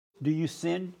Do you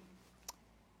sin?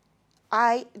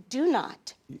 I do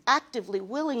not actively,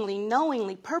 willingly,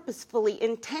 knowingly, purposefully,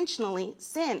 intentionally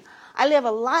sin. I live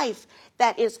a life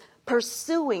that is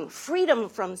pursuing freedom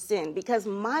from sin because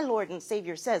my Lord and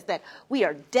Savior says that we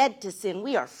are dead to sin.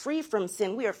 We are free from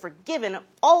sin. We are forgiven of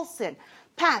all sin,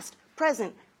 past,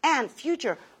 present, and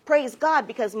future. Praise God,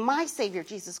 because my Savior,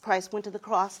 Jesus Christ, went to the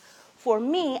cross for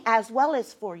me as well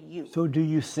as for you. So do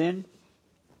you sin?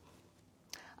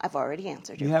 I've already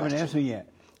answered your question. You haven't answered yet.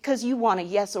 Because you want a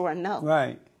yes or a no.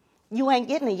 Right. You ain't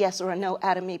getting a yes or a no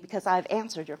out of me because I've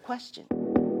answered your question.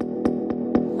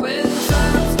 When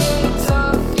times get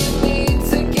tough, you need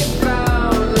to get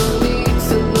down. No need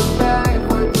to look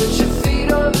backward, put your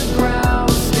feet on the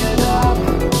ground. Stand up,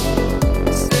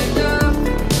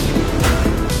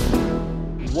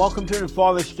 Welcome to the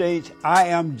TheFallenState. I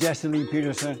am Jesse Lee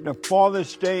Peterson. The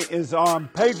TheFallenState is on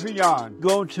Patreon.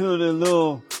 Go to the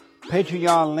little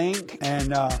Patreon link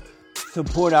and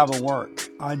support our work.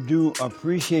 I do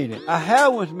appreciate it. I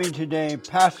have with me today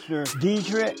Pastor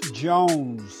Deidre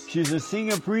Jones. She's a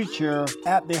senior preacher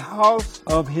at the House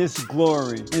of His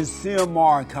Glory in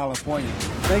Sylmar, California.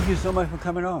 Thank you so much for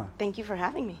coming on. Thank you for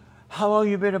having me. How long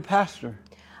have you been a pastor?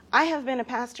 I have been a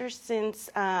pastor since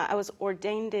I was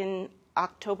ordained in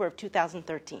October of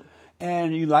 2013.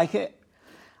 And you like it?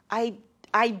 I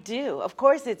do. Of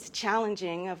course, it's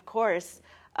challenging, of course,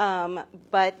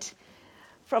 but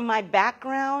from my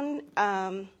background,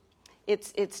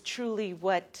 it's truly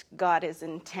what God has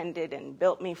intended and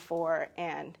built me for,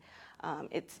 and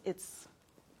it's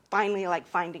finally like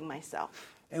finding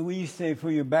myself. And when you say for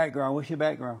your background, what's your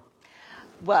background?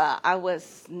 Well, I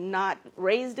was not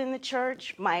raised in the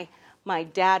church. My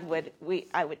dad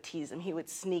I would tease him. He would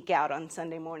sneak out on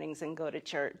Sunday mornings and go to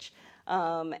church,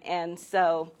 and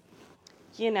so,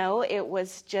 it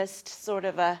was just sort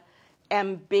of a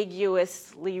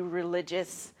ambiguously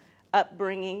religious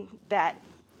upbringing that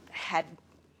had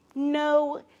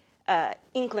no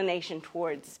inclination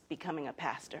towards becoming a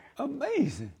pastor.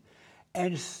 Amazing.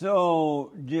 And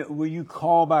so were you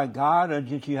called by God, or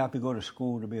did you have to go to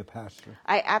school to be a pastor?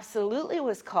 I absolutely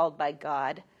was called by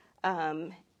God.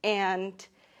 And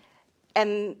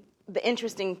the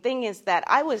interesting thing is that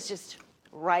I was just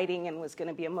writing and was going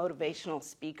to be a motivational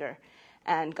speaker,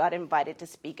 and got invited to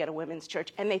speak at a women's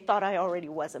church, and they thought I already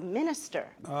was a minister.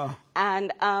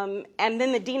 And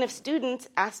then the dean of students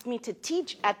asked me to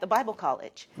teach at the Bible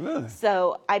college. Really?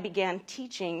 So I began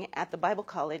teaching at the Bible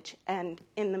college, and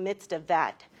in the midst of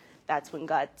that, that's when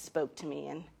God spoke to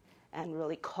me and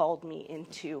really called me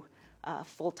into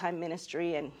full-time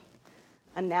ministry and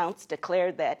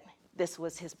declared that this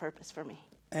was his purpose for me.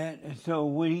 And so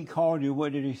when he called you,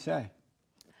 what did he say?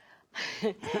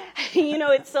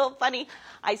 It's so funny.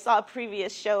 I saw a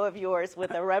previous show of yours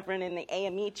with a reverend in the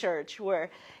AME church where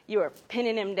you were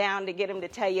pinning him down to get him to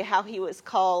tell you how he was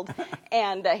called.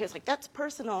 And he was like, that's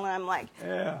personal. And I'm like,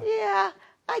 yeah,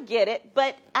 I get it.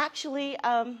 But actually,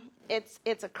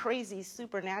 it's a crazy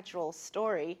supernatural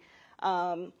story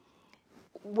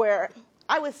where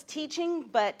I was teaching,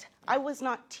 but I was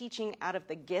not teaching out of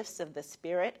the gifts of the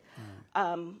Spirit.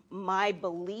 My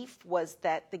belief was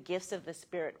that the gifts of the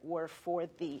Spirit were for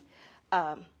the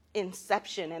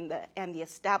inception and the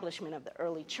establishment of the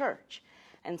early church.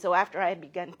 And so after I had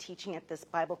begun teaching at this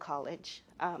Bible college,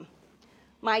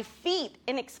 my feet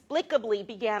inexplicably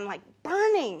began like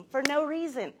burning for no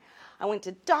reason. I went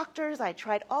to doctors. I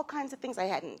tried all kinds of things. I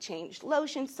hadn't changed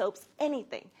lotion, soaps,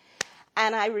 anything.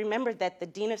 And I remembered that the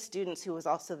dean of students, who was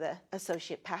also the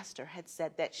associate pastor, had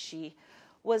said that she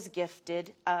was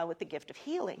gifted with the gift of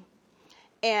healing.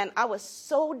 And I was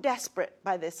so desperate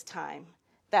by this time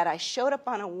that I showed up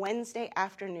on a Wednesday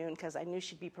afternoon because I knew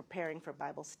she'd be preparing for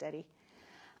Bible study.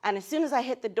 And as soon as I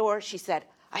hit the door, she said,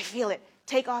 I feel it.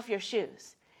 Take off your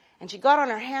shoes. And she got on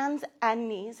her hands and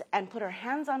knees and put her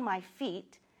hands on my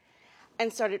feet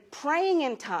and started praying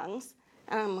in tongues.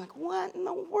 And I'm like, what in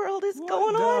the world is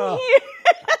going on here?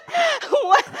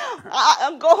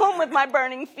 I'll go home with my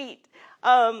burning feet.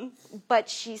 But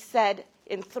she said,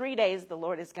 in 3 days, the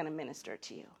Lord is going to minister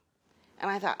to you.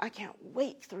 And I thought, I can't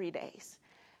wait 3 days.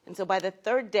 And so by the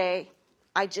third day,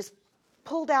 I just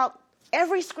pulled out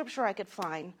every scripture I could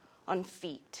find on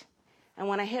feet. And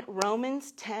when I hit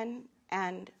Romans 10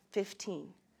 and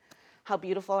 15, how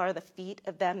beautiful are the feet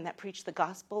of them that preach the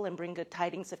gospel and bring good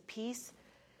tidings of peace.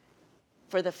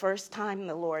 For the first time,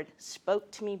 the Lord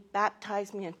spoke to me,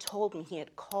 baptized me, and told me he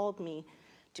had called me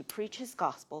to preach his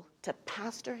gospel, to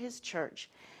pastor his church,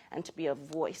 and to be a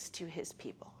voice to his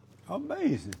people.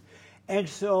 Amazing. And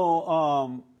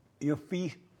so your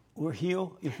feet were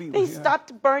healed? Your feet They were healed?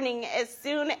 stopped burning as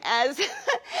soon as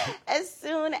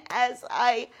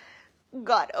I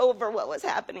got over what was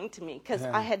happening to me, because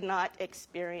Yeah. I had not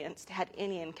had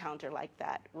any encounter like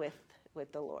that with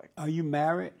the Lord. Are you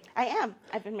married? I am.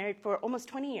 I've been married for almost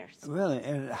 20 years. Really?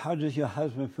 And how does your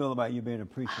husband feel about you being a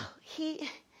preacher? He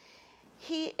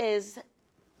is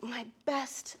my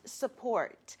best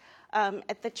support.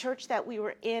 At the church that we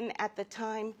were in at the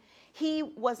time, he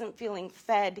wasn't feeling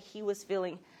fed. He was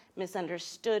feeling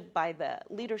misunderstood by the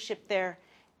leadership there.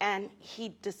 And he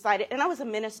decided, and I was a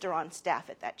minister on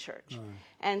staff at that church. Right.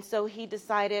 And so he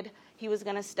decided he was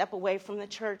going to step away from the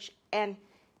church. And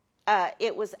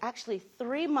it was actually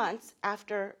 3 months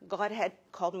after God had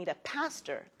called me to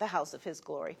pastor the house of his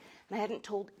glory. And I hadn't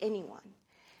told anyone.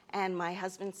 And my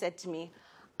husband said to me,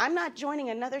 I'm not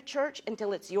joining another church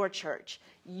until it's your church.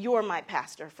 You're my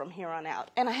pastor from here on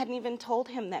out. And I hadn't even told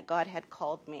him that God had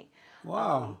called me.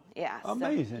 Wow. Yeah,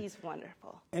 Amazing. so he's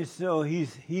wonderful. And so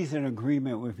he's in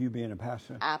agreement with you being a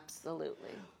pastor.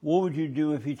 Absolutely. What would you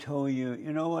do if he told you,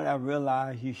 you know what, I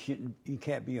realize you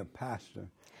can't be a pastor,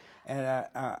 and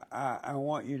I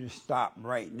want you to stop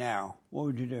right now? What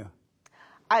would you do?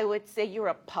 I would say you're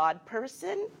a pod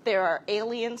person. There are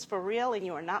aliens for real, and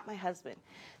you are not my husband.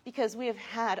 Because we have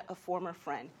had a former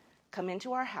friend come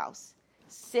into our house,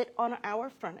 sit on our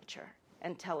furniture,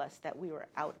 and tell us that we were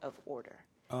out of order.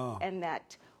 Oh. And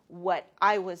that what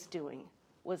I was doing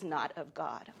was not of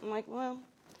God. I'm like, well,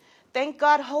 thank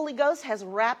God Holy Ghost has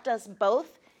wrapped us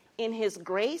both in his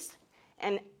grace,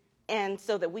 and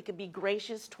so that we could be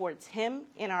gracious towards him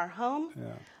in our home.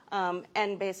 Yeah.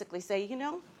 And basically say, you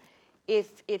know,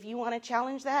 if you want to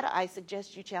challenge that, I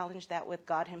suggest you challenge that with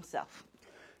God himself.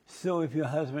 So if your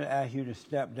husband asked you to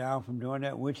step down from doing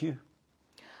that, would you?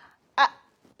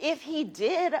 If he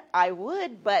did, I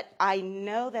would, but I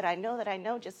know,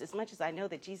 just as much as I know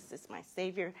that Jesus is my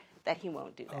Savior, that he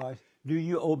won't do that. Do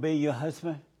you obey your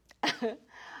husband?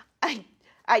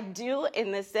 I do,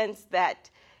 in the sense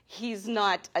that he's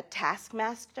not a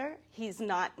taskmaster. He's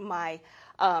not my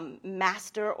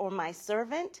master or my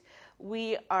servant.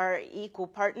 We are equal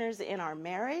partners in our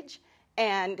marriage,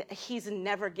 and he's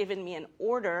never given me an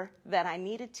order that I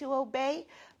needed to obey,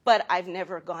 but I've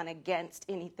never gone against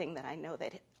anything that I know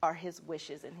that are his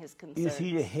wishes and his concerns. Is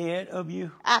he the head of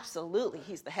you? Absolutely.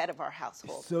 He's the head of our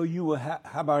household. So you will how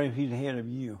about if he's the head of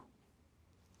you?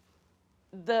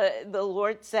 The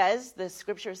Lord says, the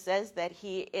scripture says that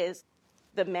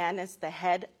the man is the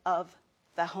head of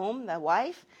the home, the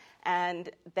wife, and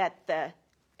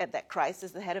that Christ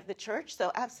is the head of the church.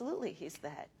 So absolutely, he's the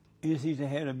head. Is he the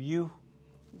head of you?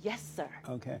 Yes, sir.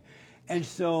 Okay. And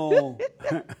so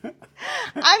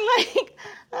I'm like,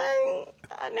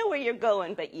 I know where you're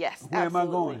going, but yes, where absolutely. am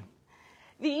I going?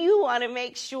 You want to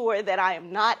make sure that I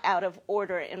am not out of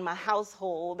order in my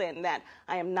household, and that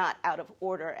I am not out of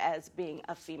order as being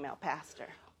a female pastor.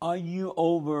 Are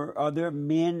there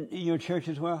men in your church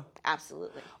as well?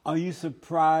 Absolutely. Are you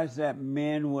surprised that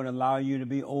men would allow you to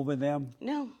be over them?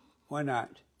 No. Why not?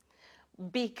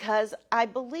 Because I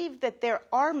believe that there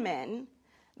are men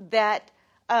that,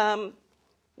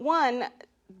 one,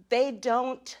 they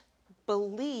don't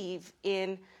believe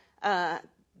in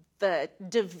the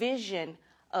division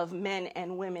of men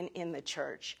and women in the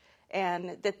church,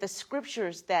 and that the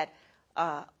scriptures that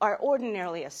are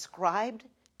ordinarily ascribed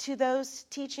to those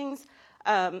teachings,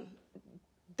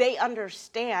 they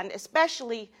understand,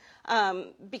 especially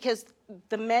because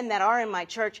the men that are in my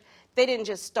church, they didn't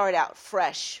just start out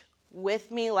fresh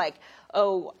with me, like,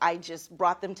 oh, I just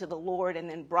brought them to the Lord and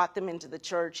then brought them into the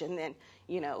church and then,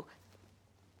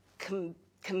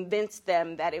 convinced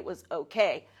them that it was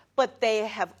okay. But they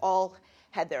have all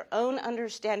had their own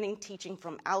understanding, teaching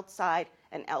from outside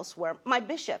and elsewhere. My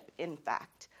bishop, in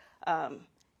fact,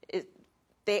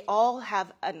 they all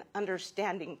have an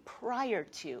understanding prior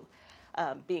to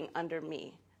being under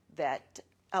me that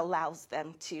allows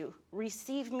them to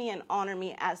receive me and honor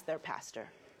me as their pastor.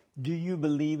 Do you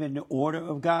believe in the order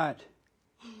of God?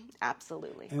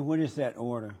 Absolutely. And what is that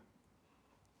order?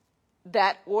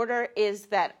 That order is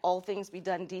that all things be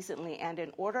done decently and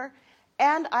in order.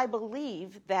 And I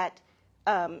believe that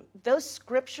those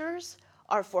scriptures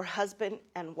are for husband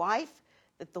and wife,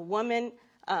 that the woman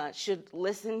should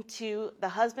listen to the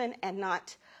husband and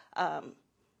not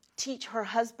teach her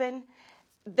husband.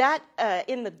 That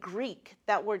in the Greek,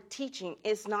 that word teaching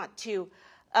is not to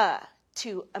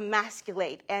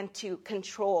emasculate and to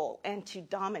control and to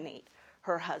dominate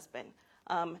her husband.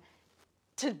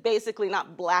 To basically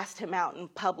not blast him out in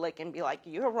public and be like,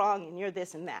 you're wrong and you're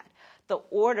this and that. The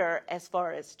order as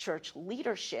far as church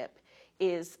leadership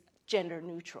is gender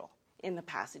neutral in the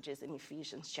passages in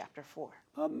Ephesians chapter 4.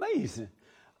 Amazing.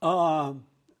 Do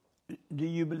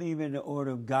you believe in the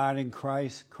order of God in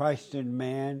Christ, Christ in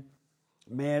man,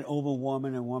 man over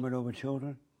woman and woman over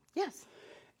children? Yes.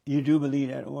 You do believe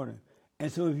that order.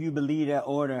 And so if you believe that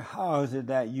order, how is it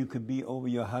that you could be over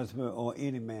your husband or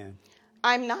any man?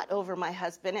 I'm not over my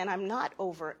husband, and I'm not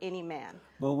over any man.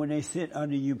 But when they sit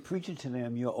under you preaching to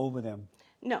them, you're over them.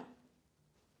 No,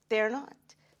 they're not.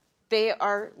 They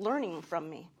are learning from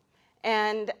me.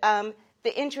 And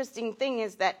the interesting thing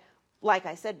is that, like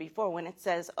I said before, when it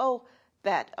says,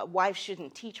 that a wife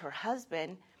shouldn't teach her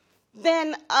husband,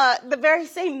 then the very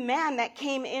same man that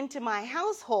came into my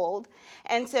household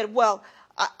and said, well,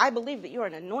 I believe that you're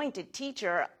an anointed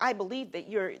teacher. I believe that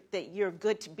you're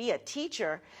good to be a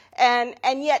teacher, and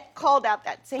yet called out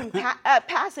that same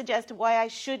passage as to why I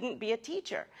shouldn't be a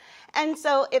teacher. And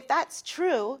so if that's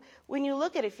true, when you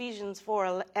look at Ephesians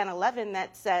 4 and 11,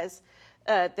 that says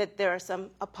that there are some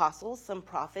apostles, some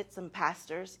prophets, some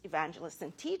pastors, evangelists,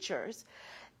 and teachers,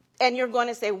 and you're going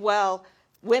to say, well,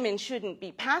 women shouldn't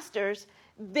be pastors,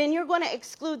 then you're going to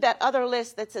exclude that other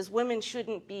list that says women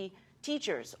shouldn't be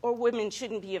teachers, or women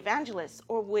shouldn't be evangelists,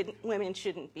 or women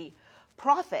shouldn't be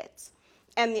prophets.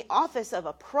 And the office of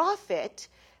a prophet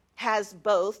has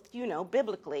both,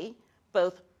 biblically,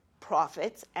 both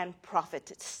prophets and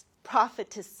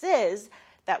prophetesses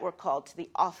that were called to the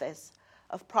office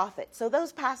of prophet. So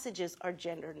those passages are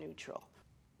gender neutral.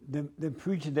 The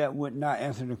preacher that would not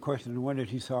answer the question, the one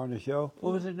that you saw on the show,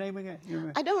 what was his name again?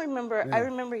 I don't remember. Yeah. I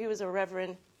remember he was a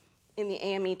reverend in the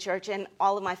AME church, and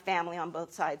all of my family on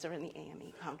both sides are in the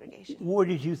AME congregation. What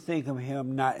did you think of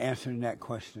him not answering that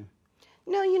question?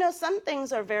 No, some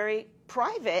things are very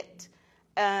private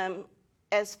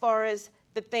as far as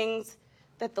the things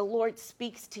that the Lord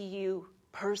speaks to you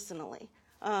personally.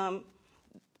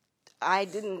 I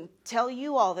didn't tell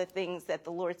you all the things that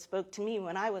the Lord spoke to me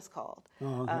when I was called.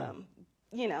 Oh, okay.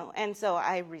 And so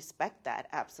I respect that,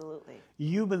 absolutely.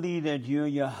 You believe that you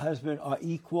and your husband are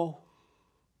equal?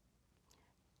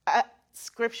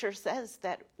 Scripture says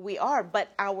that we are, but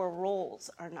our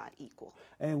roles are not equal.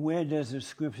 And where does the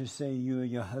scripture say you and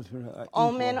your husband are equal?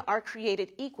 All men are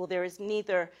created equal. There is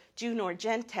neither Jew nor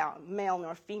Gentile, male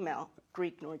nor female,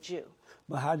 Greek nor Jew.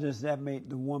 But how does that make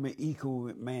the woman equal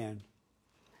with man?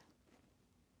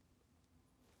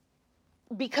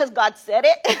 Because God said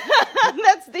it.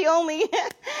 That's the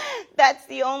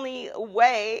only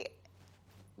way.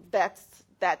 That's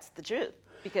the truth.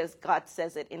 Because God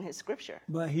says it in his scripture.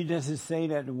 But he doesn't say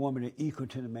that the woman is equal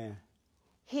to the man.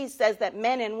 He says that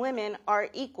men and women are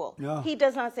equal. No. He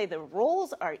does not say the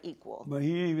roles are equal. But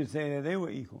he didn't even say that they were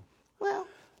equal. Well,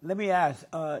 let me ask,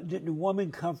 did the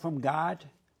woman come from God?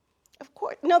 Of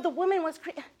course. No, the woman was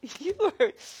created.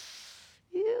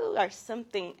 You are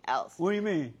something else. What do you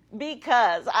mean?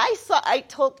 Because I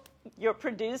told your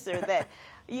producer that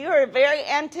you are very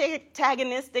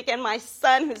antagonistic, and my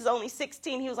son, who's only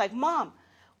 16, he was like, Mom,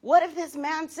 what if this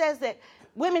man says that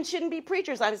women shouldn't be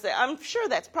preachers? I said, I'm sure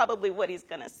that's probably what he's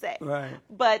going to say. Right.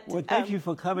 But well, thank you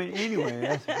for coming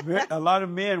anyway. A lot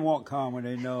of men won't come when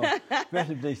they know,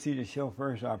 especially if they see the show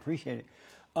first. I appreciate it.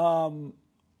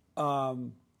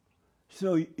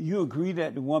 So you agree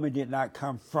that the woman did not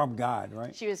come from God,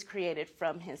 right? She was created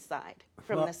from his side,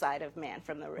 from the side of man,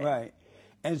 from the rib. Right.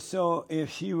 And so if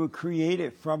she were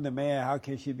created from the man, how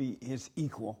can she be his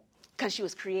equal? Because she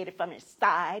was created from his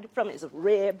side, from his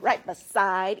rib, right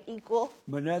beside equal.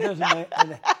 But that doesn't make,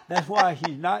 that's why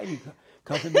she's not equal.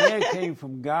 Because the man came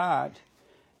from God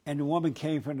and the woman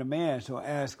came from the man. So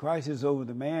as Christ is over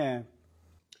the man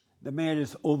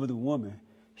is over the woman.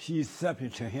 She's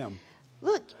subject to him.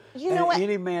 Look, you know what?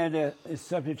 Any man that is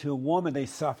subject to a woman, they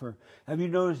suffer. Have you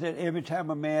noticed that every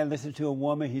time a man listens to a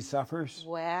woman, he suffers?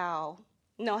 Wow.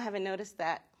 No, I haven't noticed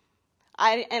that.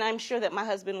 And I'm sure that my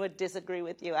husband would disagree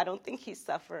with you. I don't think he's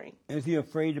suffering. Is he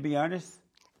afraid to be honest?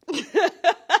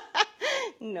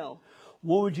 No.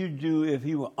 What would you do if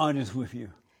he were honest with you?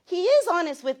 He is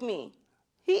honest with me.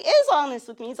 He is honest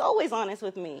with me. He's always honest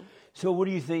with me. So what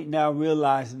do you think now,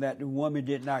 realizing that the woman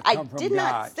did not come from God? I did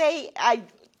not say I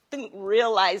think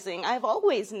realizing. I've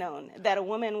always known that a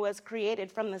woman was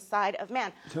created from the side of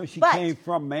man. So she came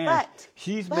from man.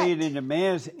 She's made in the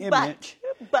man's image,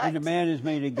 and the man is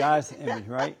made in God's image,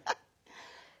 right?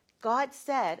 God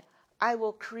said, I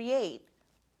will create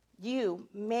you,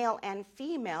 male and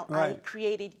female. Right. I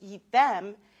created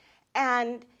them,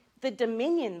 and the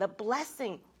dominion, the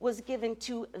blessing was given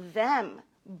to them,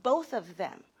 both of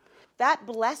them. That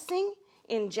blessing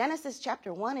in Genesis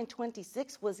chapter 1 and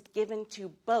 26 was given to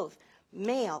both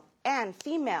male and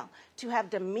female to have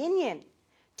dominion,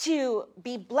 to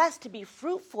be blessed, to be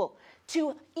fruitful,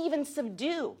 to even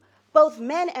subdue. Both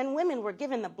men and women were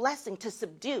given the blessing to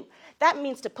subdue. That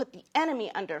means to put the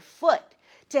enemy underfoot,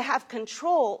 to have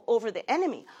control over the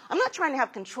enemy. I'm not trying to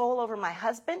have control over my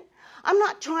husband. I'm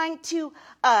not trying to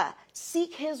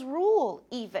seek his rule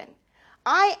even.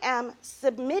 I am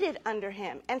submitted under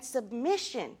him, and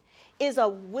submission is a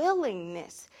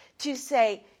willingness to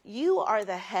say, you are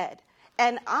the head,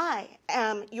 and I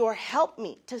am your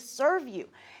helpmeet to serve you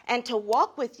and to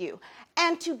walk with you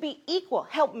and to be equal.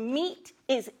 Help meet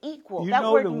is equal. You that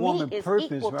know word the woman meet is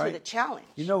purpose, equal right? to the challenge.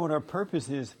 You know what her purpose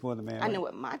is for the marriage? I know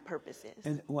what my purpose is.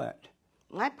 And what?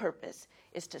 My purpose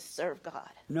is to serve God.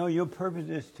 No, your purpose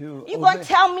is to You obey. going to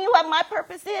tell me what my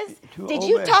purpose is? To Did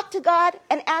you obey. talk to God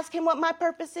and ask him what my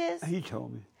purpose is? He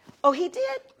told me. Oh, he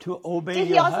did? To obey Did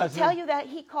he your also husband. tell you that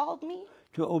he called me?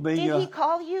 To obey Did your... he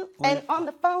call you and on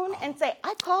the phone and say,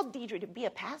 I called Deidre to be a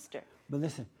pastor? But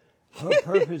listen, her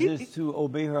purpose is to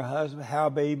obey her husband,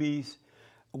 have babies,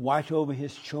 watch over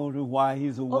his children while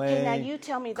he's away. Okay, now you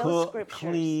tell me those cook, scriptures.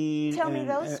 Clean, Tell me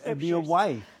those scriptures. and be a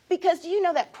wife. Because do you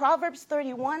know that Proverbs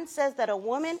 31 says that a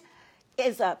woman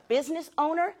is a business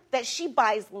owner, that she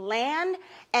buys land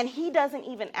and he doesn't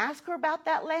even ask her about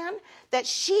that land, that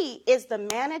she is the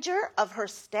manager of her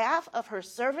staff, of her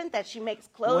servant, that she makes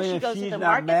clothes, she goes to the If she's not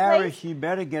marketplace. married, she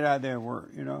better get out there and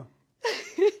work, you know.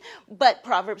 But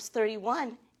Proverbs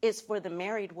 31 is for the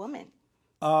married woman.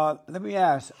 Let me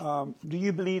ask, do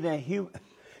you believe that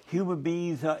human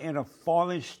beings are in a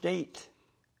fallen state?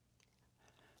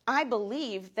 I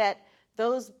believe that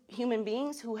those human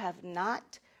beings who have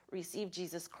not received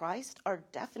Jesus Christ are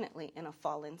definitely in a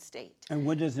fallen state. And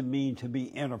what does it mean to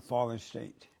be in a fallen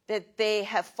state? That they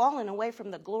have fallen away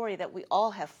from the glory that we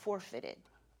all have forfeited.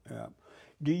 Yeah.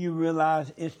 Do you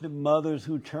realize it's the mothers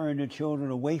who turn the children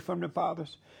away from the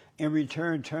fathers, in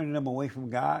return turning them away from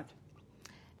God?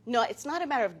 No, it's not a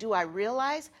matter of do I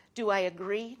realize, do I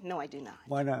agree? No, I do not.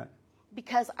 Why not?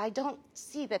 Because I don't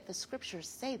see that the scriptures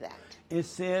say that. It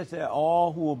says that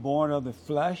all who are born of the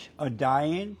flesh are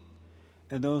dying,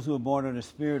 and those who are born of the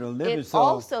spirit are living. It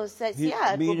also says,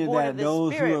 yeah, we're meaning born that of the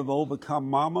those spirit. who have overcome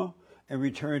mama and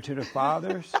return to the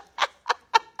fathers.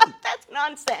 That's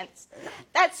nonsense.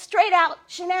 That's straight out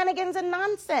shenanigans and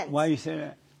nonsense. Why you say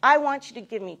that? I want you to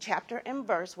give me chapter and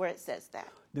verse where it says that.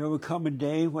 There will come a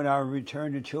day when I will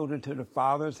return the children to the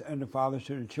fathers and the fathers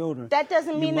to the children. That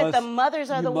doesn't mean that the mothers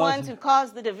are you the must- ones who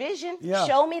cause the division. Yeah.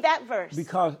 Show me that verse.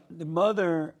 Because the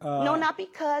mother... No, not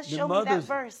because. the Show me that mother's-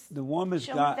 verse. The woman's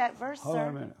Show me God... that verse, hold sir. on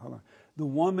a minute, hold on. The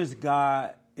woman's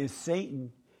God is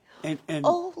Satan. And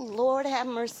Oh, Lord have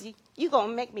mercy. You're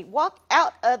going to make me walk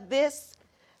out of this.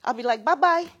 I'll be like,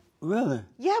 bye-bye. Really?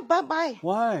 Yeah, bye-bye.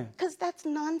 Why? Because that's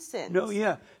nonsense. No,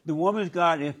 yeah. The woman's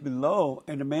God is below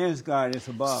and the man's God is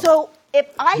above. So if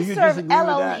I Do you serve disagree with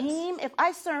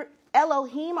that?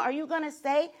 Elohim, are you going to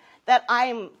say that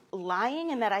I'm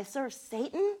lying and that I serve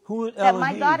Satan? Who is That my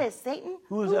Elohim? God is Satan?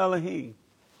 Who is Elohim?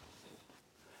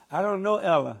 I don't know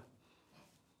Ella.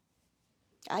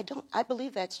 I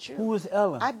believe that's true. Who is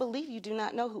Ella? I believe you do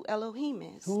not know who Elohim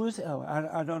is. Who is Ella?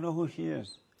 I don't know who she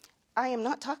is. I am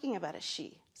not talking about a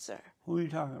she, sir. Who are you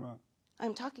talking about?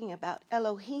 I'm talking about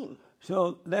Elohim.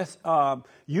 So let's,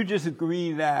 you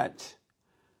disagree that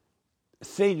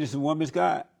Satan is the woman's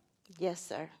God? Yes,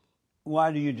 sir.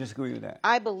 Why do you disagree with that?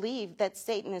 I believe that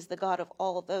Satan is the God of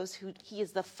all those he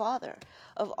is the father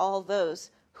of all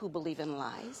those who believe in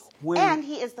lies. And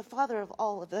he is the father of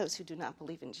all of those who do not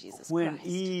believe in Jesus When Christ.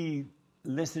 Eve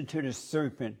listened to the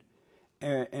serpent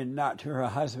and not to her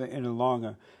husband any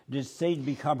longer, did Satan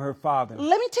become her father?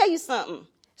 Let me tell you something.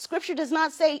 Scripture does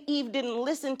not say Eve didn't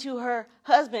listen to her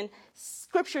husband.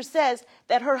 Scripture says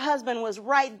that her husband was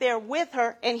right there with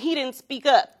her and he didn't speak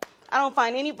up. I don't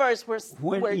find any verse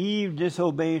When Eve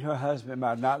disobeyed her husband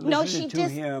by not listening to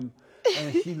him,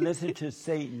 and she listened to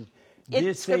Satan,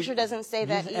 Scripture doesn't say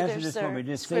that either, sir.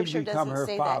 Did Scripture Satan become doesn't her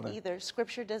say father? that either.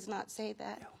 Scripture does not say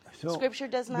that. So, Scripture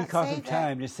does not because say of that.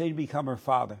 time, did Satan become her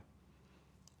father?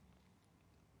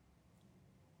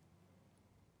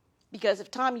 Because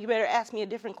of time, you better ask me a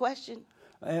different question.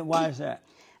 And why is that?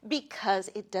 Because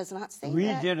it does not say Read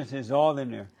that. Genesis, all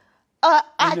in there.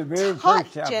 I the very taught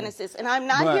first chapter. Genesis, and I'm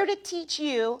not But- here to teach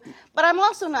you, but I'm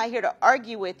also not here to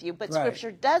argue with you. But Right.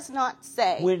 Scripture does not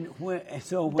say When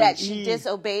that she Eve,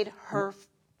 disobeyed her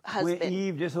husband. When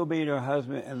Eve disobeyed her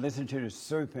husband and listened to the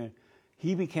serpent,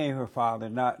 he became her father,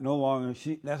 no longer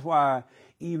she. That's why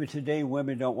even today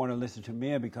women don't want to listen to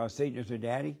men because Satan is their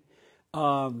daddy.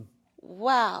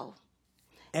 Wow.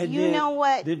 And You know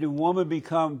what? Did the woman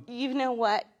become? You know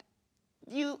what?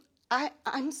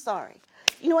 I'm sorry.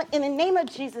 You know what? In the name of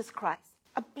Jesus Christ,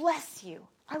 I bless you.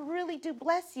 I really do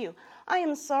bless you. I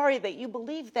am sorry that you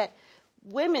believe that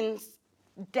women's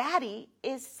daddy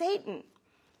is Satan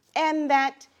and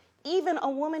that even a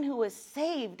woman who is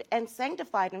saved and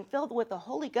sanctified and filled with the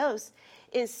Holy Ghost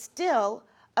is still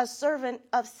a servant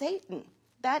of Satan.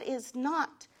 That is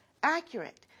not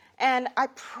accurate. And I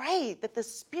pray that the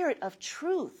Spirit of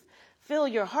truth fill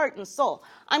your heart and soul.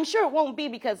 I'm sure it won't be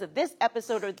because of this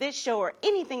episode or this show or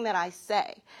anything that I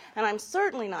say. And I'm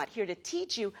certainly not here to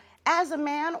teach you as a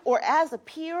man or as a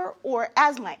peer or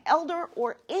as my elder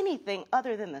or anything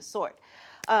other than the sort.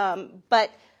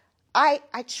 But I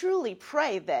truly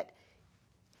pray that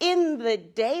in the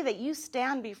day that you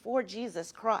stand before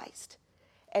Jesus Christ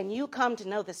and you come to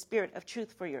know the Spirit of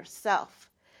truth for yourself,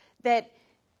 that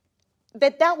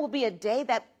will be a day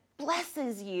that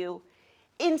blesses you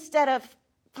instead of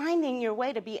finding your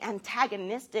way to be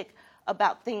antagonistic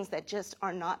about things that just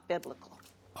are not biblical.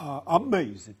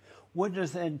 Amazing. What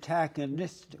does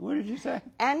antagonistic, what did you say?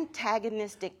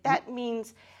 Antagonistic, that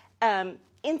means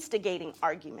instigating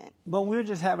argument. But we're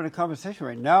just having a conversation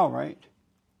right now, right?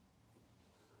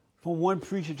 From one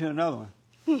preacher to another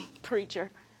one. Preacher.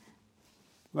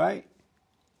 Right?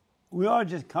 We are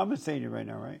just conversating right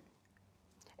now, right?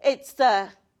 It's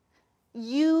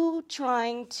you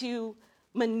trying to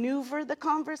maneuver the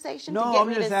conversation to get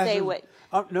me to say what.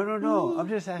 No. I'm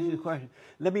just asking you a question.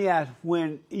 Let me ask,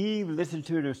 when Eve listened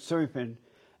to the serpent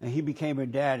and he became her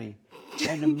daddy,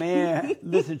 and the man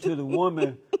listened to the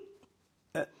woman,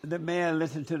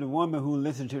 who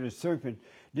listened to the serpent,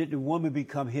 did the woman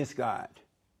become his God?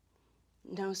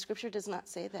 No, Scripture does not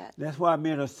say that. That's why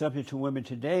men are subject to women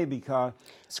today, because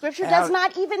Scripture does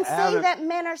not even say that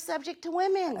men are subject to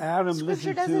women.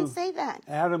 Scripture doesn't say that.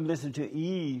 Adam listened to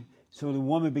Eve, so the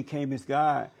woman became his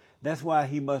God. That's why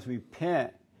he must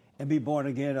repent and be born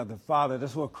again of the Father.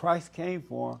 That's what Christ came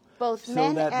for. Both so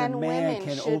men that and the man women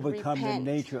can should overcome repent.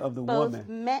 the nature of the Both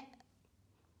woman.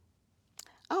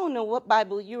 I don't know what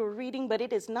Bible you were reading, but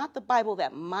it is not the Bible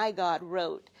that my God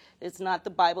wrote. It's not the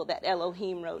Bible that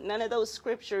Elohim wrote. None of those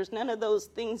scriptures, none of those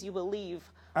things you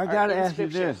believe I are got to in ask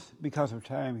Scripture. you this because of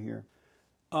time here.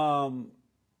 Do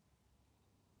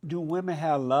women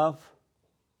have love?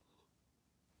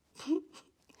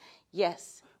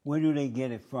 Yes. Where do they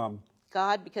get it from?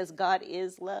 God, because God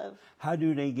is love. How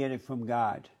do they get it from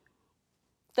God?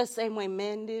 The same way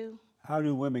men do. How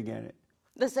do women get it?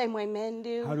 The same way men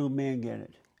do. How do men get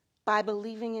it? By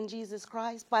believing in Jesus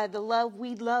Christ, by the love.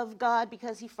 We love God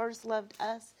because he first loved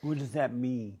us. What does that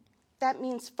mean? That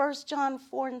means 1 John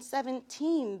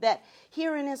 4:17, that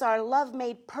herein is our love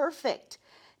made perfect,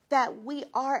 that we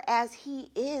are as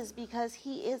he is because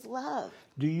he is love.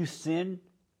 Do you sin?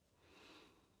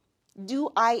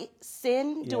 Do I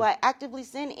sin? Yes. Do I actively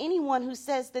sin? Anyone who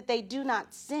says that they do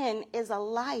not sin is a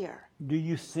liar. Do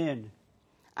you sin?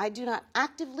 I do not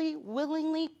actively,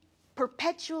 willingly,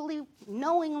 perpetually,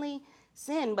 knowingly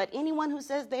sin. But anyone who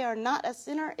says they are not a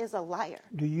sinner is a liar.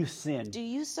 Do you sin? Do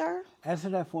you, sir? Answer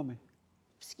that for me.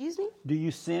 Excuse me? Do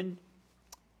you sin?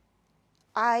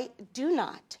 I do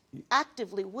not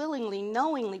actively, willingly,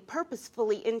 knowingly,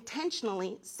 purposefully,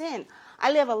 intentionally sin.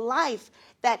 I live a life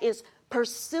that is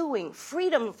pursuing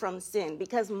freedom from sin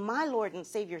because my Lord and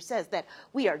Savior says that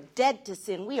we are dead to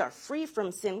sin. We are free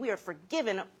from sin. We are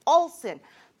forgiven of all sin,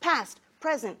 past,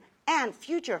 present, and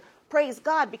future. Praise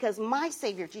God, because my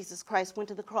Savior, Jesus Christ, went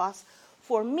to the cross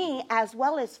for me as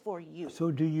well as for you. So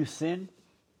do you sin?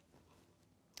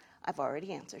 I've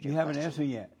already answered your You haven't question. answered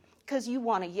yet. Because you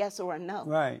want a yes or a no.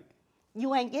 Right.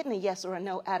 You ain't getting a yes or a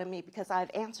no out of me because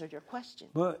I've answered your question.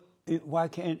 But why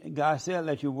can't God said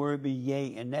let your word be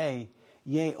yea and nay,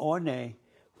 yea or nay?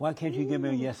 Why can't you give me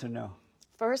a yes or no?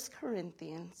 1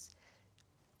 Corinthians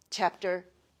chapter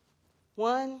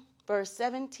 1, verse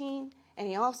 17. And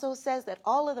he also says that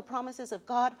all of the promises of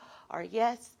God are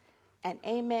yes and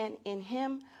amen in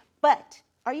him. But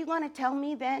are you going to tell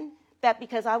me then that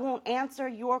because I won't answer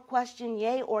your question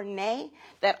yea or nay,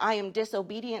 that I am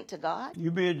disobedient to God? You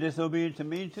being disobedient to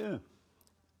me too.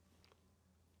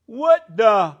 What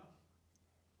the?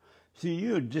 See,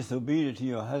 you're disobedient to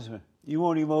your husband. You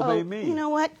won't even obey me. You know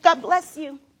what? God bless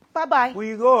you. Bye-bye. Where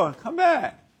you going? Come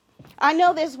back. I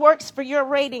know this works for your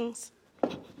ratings.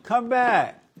 Come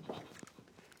back.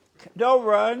 Don't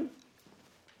run.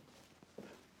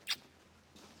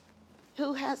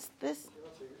 Who has this?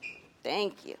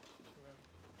 Thank you.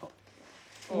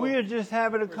 We're just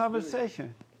having a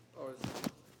conversation.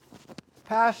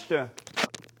 Pastor.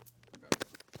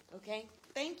 Okay.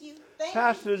 Thank you. Thank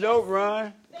Pastor, you. don't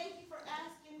run. Thank you for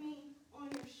asking me on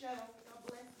your show. God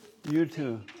bless you. You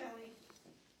too.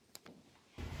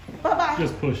 Bye-bye.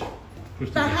 Just push. Push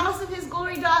the button.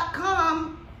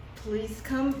 TheHouseOfHisGlory.com. Please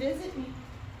come visit me.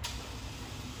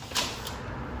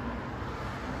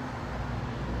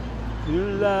 You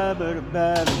love it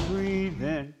about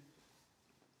breathing.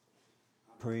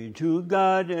 pray to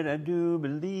God that I do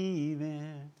believe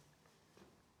in.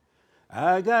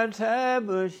 I got time,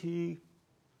 but she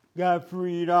got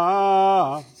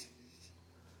freedom.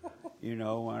 You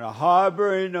know, when a heart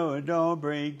breaks, no, it don't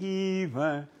break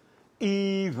even.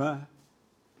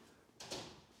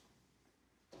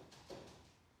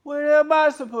 What am I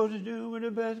supposed to do when the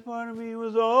best part of me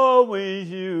was always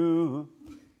you?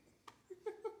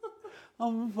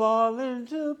 I'm falling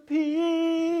to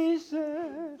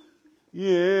pieces.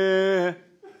 Yeah.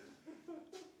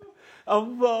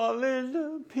 I'm falling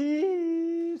to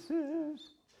pieces.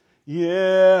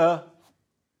 Yeah.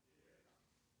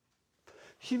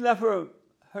 She left her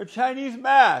Chinese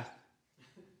mask.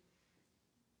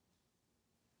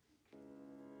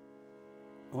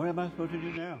 What am I supposed to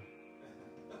do now?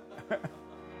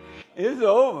 It's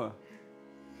over.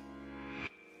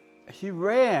 She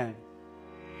ran.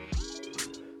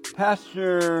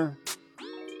 Pastor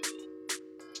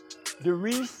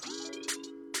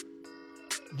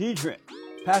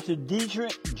Pastor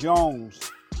Deidre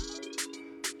Jones.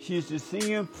 She's the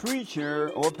senior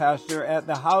preacher or pastor at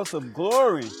the House of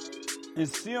Glory in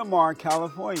Sylmar,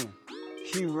 California.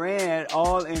 She ran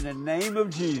all in the name of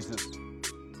Jesus.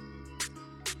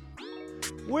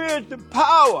 Where's the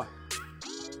power?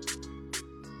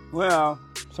 Well,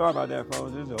 sorry about that,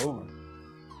 folks. It's over.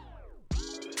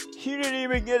 She didn't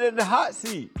even get in the hot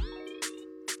seat.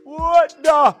 What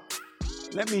the?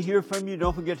 Let me hear from you.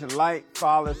 Don't forget to like,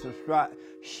 follow, subscribe.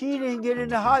 She didn't get in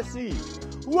the hot seat.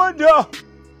 What the?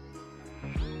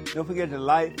 Don't forget to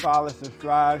like, follow,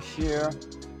 subscribe, share.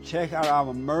 Check out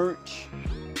our merch.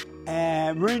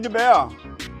 And ring the bell.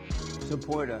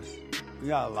 Support us. We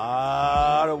got a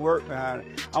lot of work behind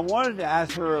it. I wanted to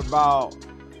ask her about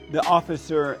the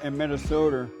officer in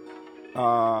Minnesota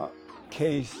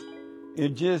case.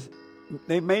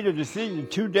 They made a decision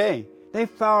today. They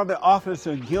found the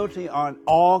officer guilty on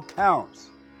all counts.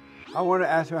 I want to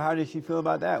ask her, how did she feel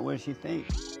about that? What did she think?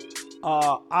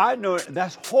 I know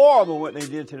that's horrible what they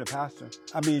did to the pastor.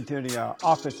 I mean, to the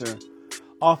officer.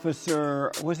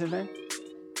 Officer, what's his name?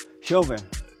 Chauvin.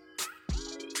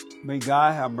 May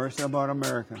God have mercy upon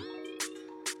America.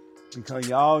 Because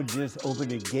y'all just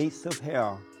opened the gates of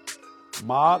hell.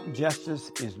 Mob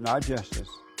justice is not justice.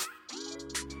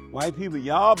 White people,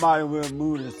 y'all might as well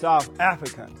move to South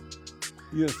Africa.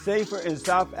 You're safer in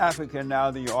South Africa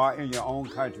now than you are in your own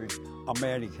country,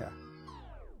 America.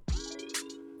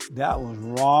 That was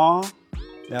wrong.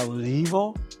 That was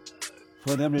evil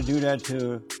for them to do that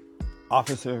to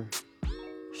Officer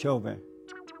Chauvin.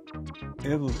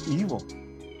 It was evil.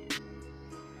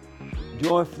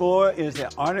 George Floyd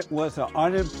was an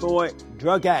unemployed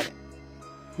drug addict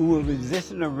who was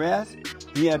resisting arrest.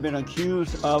 He had been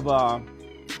accused of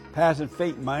passing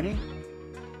fake money.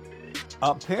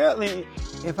 Apparently,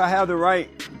 if I have the right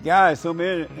guy, so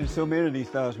many of these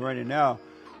fellas running now,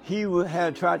 he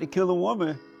had tried to kill a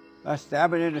woman by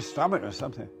stabbing her in the stomach or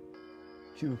something.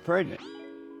 She was pregnant.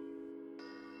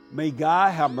 May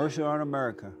God have mercy on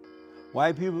America.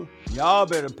 White people, y'all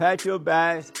better pack your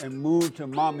bags and move to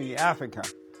mommy Africa.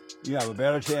 You have a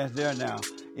better chance there now,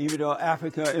 even though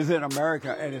Africa is in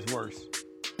America at its worst.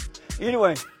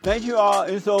 Anyway, thank you all.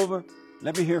 It's over.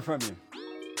 Let me hear from you.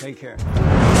 Take care.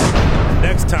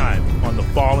 Next time on The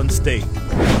Fallen State.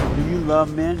 Do you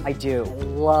love men? I do. I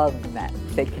love men.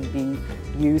 They can be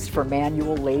used for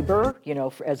manual labor,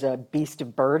 as a beast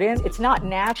of burden. It's not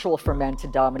natural for men to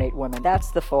dominate women.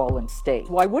 That's the fallen state.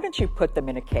 Why wouldn't you put them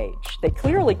in a cage? They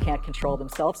clearly can't control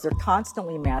themselves. They're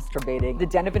constantly masturbating. The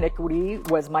den of iniquity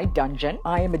was my dungeon.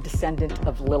 I am a descendant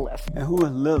of Lilith. And who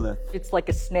is Lilith? It's like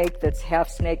a snake that's half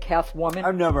snake, half woman.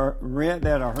 I've never read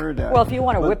that or heard that. Well, if you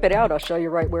want to whip it out, I'll show you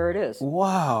right where it is.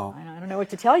 Wow. I don't know what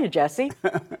to tell you, Jesse.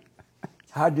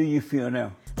 How do you feel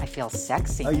now? I feel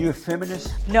sexy. Are you a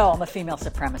feminist? No, I'm a female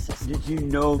supremacist. Did you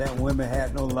know that women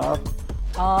had no love?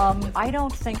 I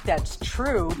don't think that's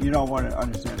true. You don't want to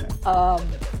understand that?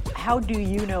 How do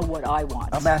you know what I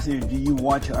want? I'm asking you, do you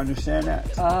want to understand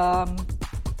that?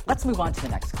 Let's move on to the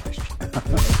next question.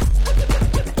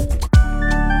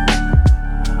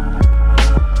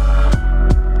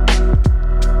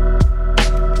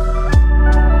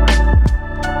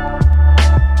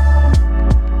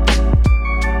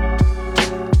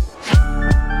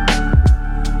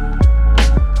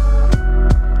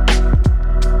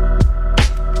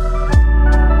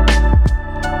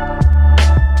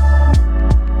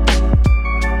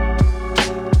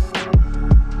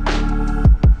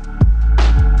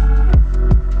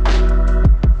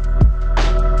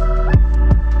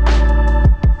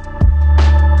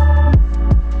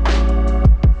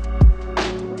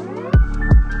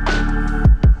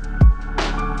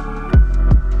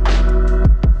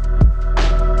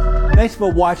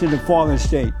 for watching The Fallen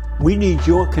State. We need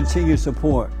your continued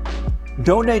support.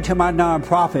 Donate to my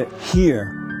nonprofit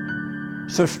here.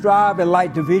 Subscribe and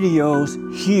like the videos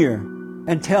here.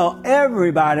 And tell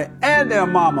everybody and their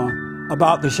mama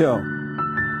about the show.